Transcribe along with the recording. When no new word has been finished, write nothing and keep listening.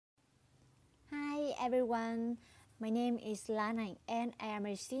everyone, my name is Lan Anh and I am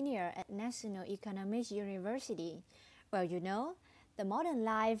a senior at National Economics University. Well, the modern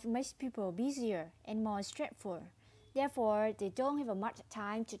life makes people busier and more stressful. Therefore, they don't have much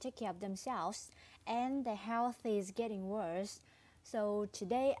time to take care of themselves and their health is getting worse. So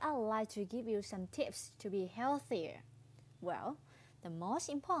today I'd like to give you some tips to be healthier. Well, the most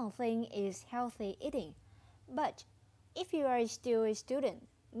important thing is healthy eating. But if you are still a student,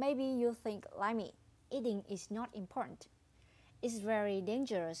 maybe you think like me, eating is not important. It's very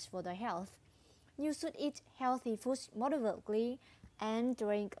dangerous for the health. You should eat healthy foods moderately and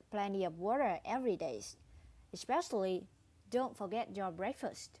drink plenty of water every day. Especially, don't forget your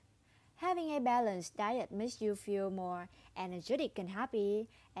breakfast. Having a balanced diet makes you feel more energetic and happy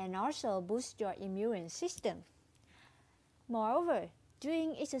and also boosts your immune system. Moreover,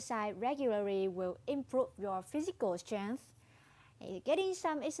 doing exercise regularly will improve your physical strength. Getting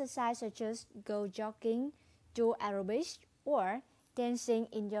some exercise such as go jogging, do aerobics, or dancing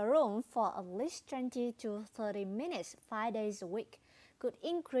in your room for at least 20 to 30 minutes 5 days a week could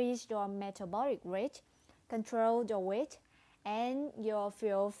increase your metabolic rate, control your weight, and you'll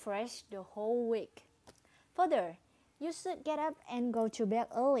feel fresh the whole week. Further, you should get up and go to bed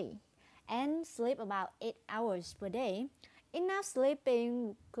early and sleep about 8 hours per day. Enough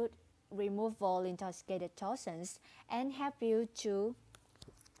sleeping could remove all intoxicated toxins and help you to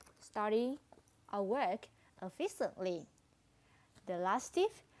study or work efficiently. The last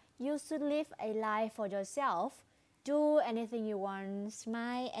tip, you should live a life for yourself. Do anything you want,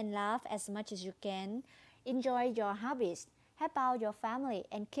 smile and laugh as much as you can. Enjoy your hobbies, help out your family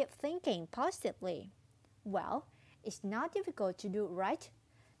and keep thinking positively. Well, it's not difficult to do, right?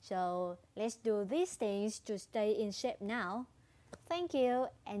 So let's do these things to stay in shape now. Thank you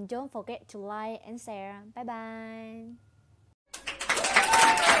and don't forget to like and share. Bye bye.